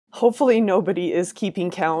Hopefully nobody is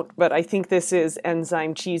keeping count, but I think this is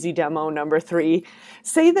enzyme cheesy demo number 3.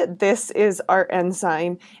 Say that this is our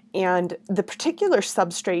enzyme and the particular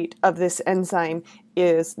substrate of this enzyme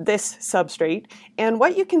is this substrate, and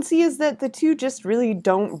what you can see is that the two just really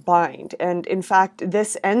don't bind, and in fact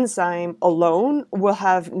this enzyme alone will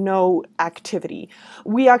have no activity.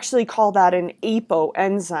 We actually call that an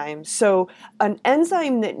apoenzyme. So an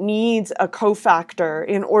enzyme that needs a cofactor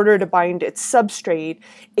in order to bind its substrate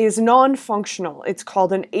is non-functional. It's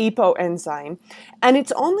called an apoenzyme, and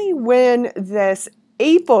it's only when this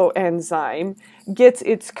apoenzyme gets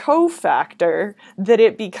its cofactor that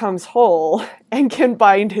it becomes whole and can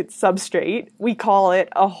bind its substrate. We call it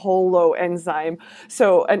a holoenzyme.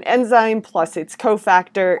 So an enzyme plus its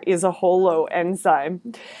cofactor is a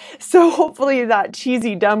holoenzyme. So hopefully that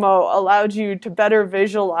cheesy demo allowed you to better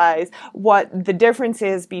visualize what the difference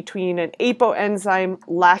is between an apoenzyme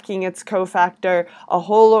lacking its cofactor, a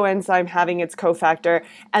holoenzyme having its cofactor,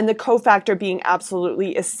 and the cofactor being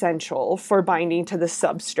absolutely essential for binding to the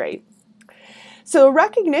substrate. So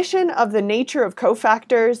recognition of the nature of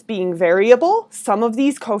cofactors being variable. Some of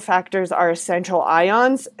these cofactors are essential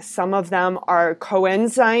ions. Some of them are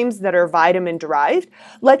coenzymes that are vitamin derived.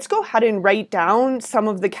 Let's go ahead and write down some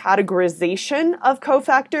of the categorization of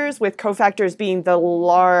cofactors, with cofactors being the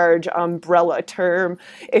large umbrella term.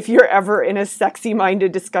 If you're ever in a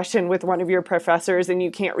sexy-minded discussion with one of your professors and you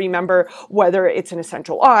can't remember whether it's an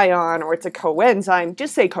essential ion or it's a coenzyme,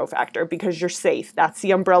 just say cofactor because you're safe. That's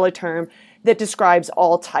the umbrella term that describes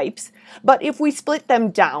all types. But if we split them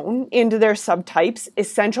down into their subtypes,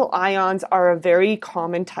 essential ions are a very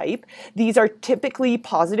common type. These are typically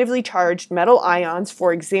positively charged metal ions.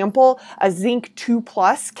 For example, a zinc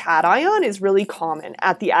 2+ cation is really common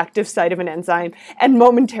at the active site of an enzyme. And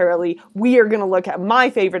momentarily, we are going to look at my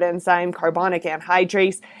favorite enzyme, carbonic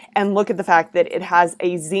anhydrase, and look at the fact that it has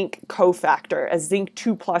a zinc cofactor, a zinc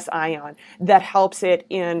 2+ ion, that helps it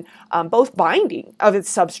in both binding of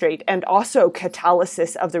its substrate and also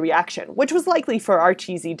catalysis of the reaction, which was likely for our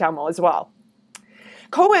cheesy demo as well.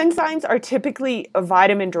 Coenzymes are typically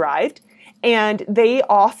vitamin derived, and they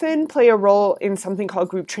often play a role in something called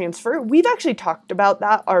group transfer. We've actually talked about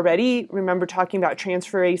that already. Remember talking about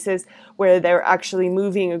transferases, where they're actually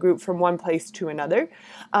moving a group from one place to another.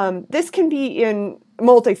 This can be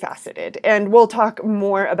multifaceted, and we'll talk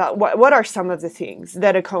more about what are some of the things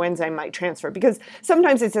that a coenzyme might transfer, because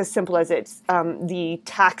sometimes it's as simple as it's the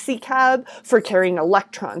taxi cab for carrying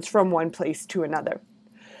electrons from one place to another.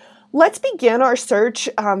 Let's begin our search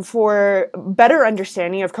for better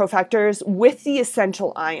understanding of cofactors with the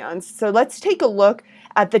essential ions. So let's take a look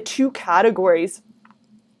at the two categories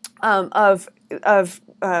of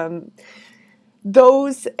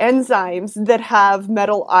those enzymes that have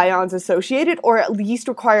metal ions associated, or at least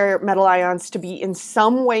require metal ions to be in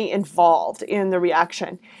some way involved in the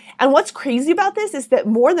reaction. And what's crazy about this is that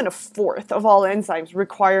more than 1/4 of all enzymes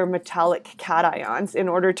require metallic cations in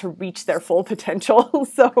order to reach their full potential.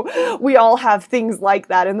 So we all have things like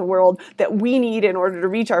that in the world that we need in order to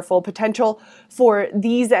reach our full potential. For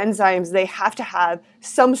these enzymes, they have to have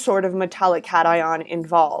some sort of metallic cation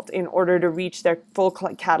involved in order to reach their full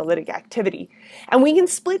catalytic activity. And we can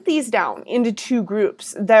split these down into two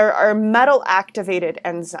groups. There are metal-activated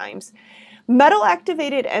enzymes.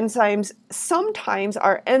 Metal-activated enzymes sometimes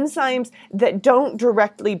are enzymes that don't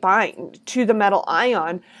directly bind to the metal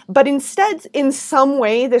ion, but instead, in some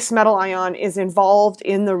way, this metal ion is involved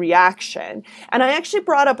in the reaction. And I actually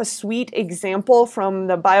brought up a sweet example from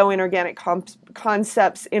the bioinorganic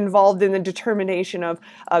concepts involved in the determination of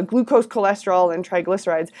glucose, cholesterol, and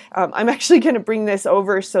triglycerides. I'm actually going to bring this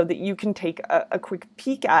over so that you can take a quick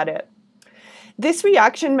peek at it. This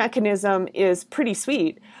reaction mechanism is pretty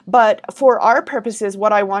sweet, but for our purposes,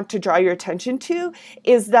 what I want to draw your attention to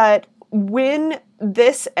is that when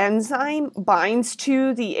this enzyme binds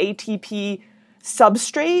to the ATP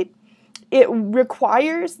substrate, it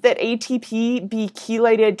requires that ATP be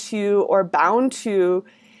chelated to or bound to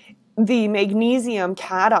the magnesium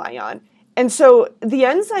cation. And so the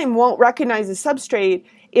enzyme won't recognize the substrate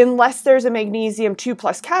unless there's a magnesium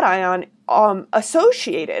 2+ cation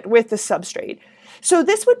associated with the substrate. So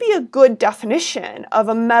this would be a good definition of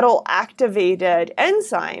a metal-activated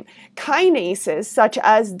enzyme. Kinases, such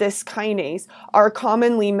as this kinase, are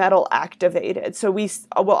commonly metal-activated. So we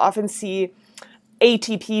will often see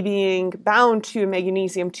ATP being bound to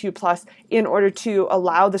magnesium 2+ in order to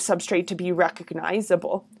allow the substrate to be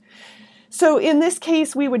recognizable. So in this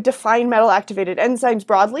case, we would define metal-activated enzymes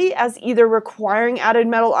broadly as either requiring added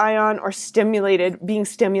metal ion or being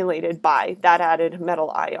stimulated by that added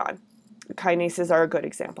metal ion. Kinases are a good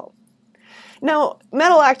example. Now,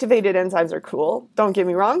 metal-activated enzymes are cool, don't get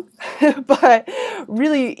me wrong, but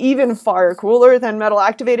really even far cooler than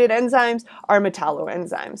metal-activated enzymes are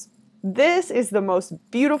metalloenzymes. This is the most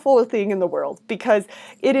beautiful thing in the world because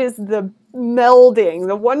it is the melding,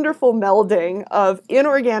 the wonderful melding of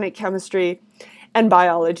inorganic chemistry and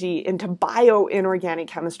biology into bio-inorganic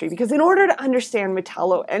chemistry. Because in order to understand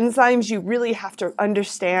metalloenzymes, you really have to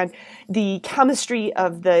understand the chemistry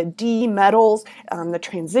of the D metals, the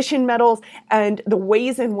transition metals, and the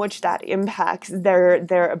ways in which that impacts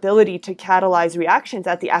their ability to catalyze reactions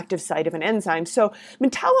at the active site of an enzyme. So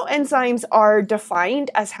metalloenzymes are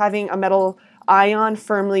defined as having a metal ion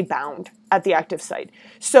firmly bound at the active site.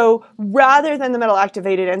 So rather than the metal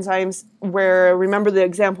activated enzymes where, remember the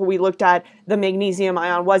example we looked at, the magnesium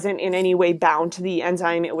ion wasn't in any way bound to the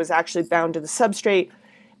enzyme, it was actually bound to the substrate.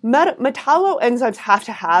 Metalloenzymes have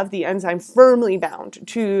to have the enzyme firmly bound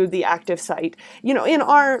to the active site. You know, in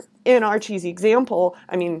our cheesy example,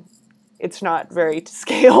 I mean, it's not very to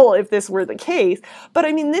scale if this were the case, but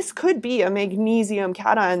I mean, this could be a magnesium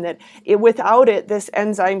cation that without it, this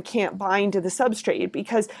enzyme can't bind to the substrate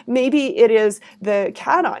because maybe it is the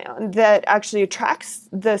cation that actually attracts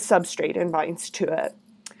the substrate and binds to it.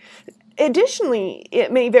 Additionally,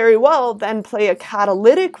 it may very well then play a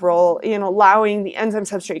catalytic role in allowing the enzyme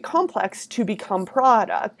substrate complex to become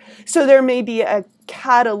product. So there may be a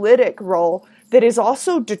catalytic role that is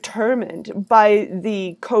also determined by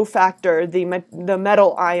the cofactor, the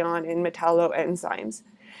metal ion in metalloenzymes.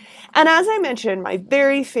 And as I mentioned, my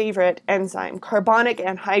very favorite enzyme, carbonic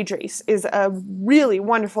anhydrase, is a really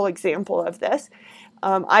wonderful example of this.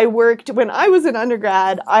 When I was an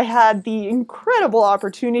undergrad, I had the incredible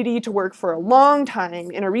opportunity to work for a long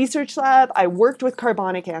time in a research lab. I worked with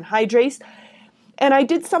carbonic anhydrase, and I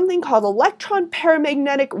did something called electron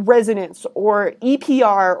paramagnetic resonance, or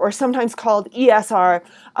EPR, or sometimes called ESR.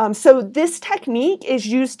 So this technique is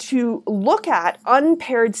used to look at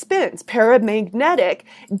unpaired spins, paramagnetic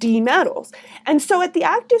D metals. And so at the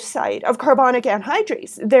active site of carbonic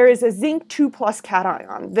anhydrase, there is a zinc 2+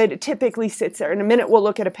 cation that typically sits there. In a minute, we'll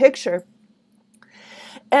look at a picture.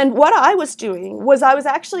 And what I was doing was I was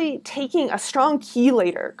actually taking a strong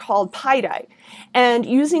chelator called pidite and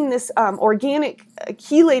using this organic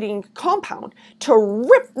chelating compound to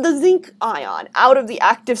rip the zinc ion out of the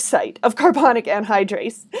active site of carbonic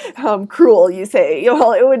anhydrase. Cruel, you say.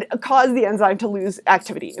 Well, it would cause the enzyme to lose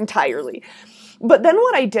activity entirely. But then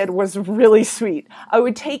what I did was really sweet. I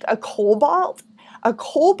would take a cobalt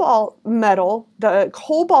metal, the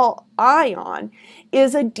cobalt ion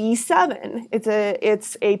is a D7. It's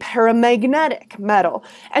a paramagnetic metal.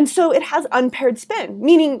 And so it has unpaired spin,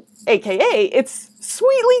 meaning AKA it's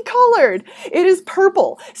sweetly colored. It is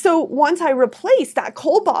purple. So once I replaced that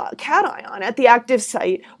cobalt cation at the active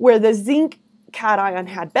site where the zinc cation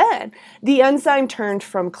had been, the enzyme turned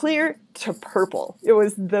from clear to purple. It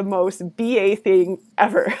was the most BA thing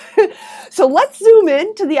ever. So let's zoom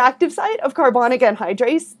in to the active site of carbonic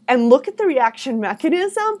anhydrase and look at the reaction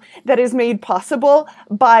mechanism that is made possible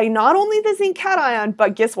by not only the zinc cation,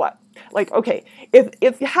 but guess what? Like, okay, if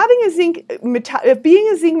being a zinc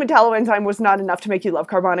metalloenzyme was not enough to make you love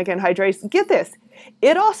carbonic anhydrase, get this.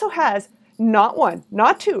 It also has not 1,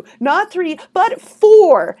 not 2, not 3, but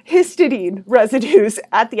 4 histidine residues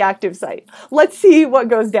at the active site. Let's see what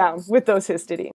goes down with those histidine.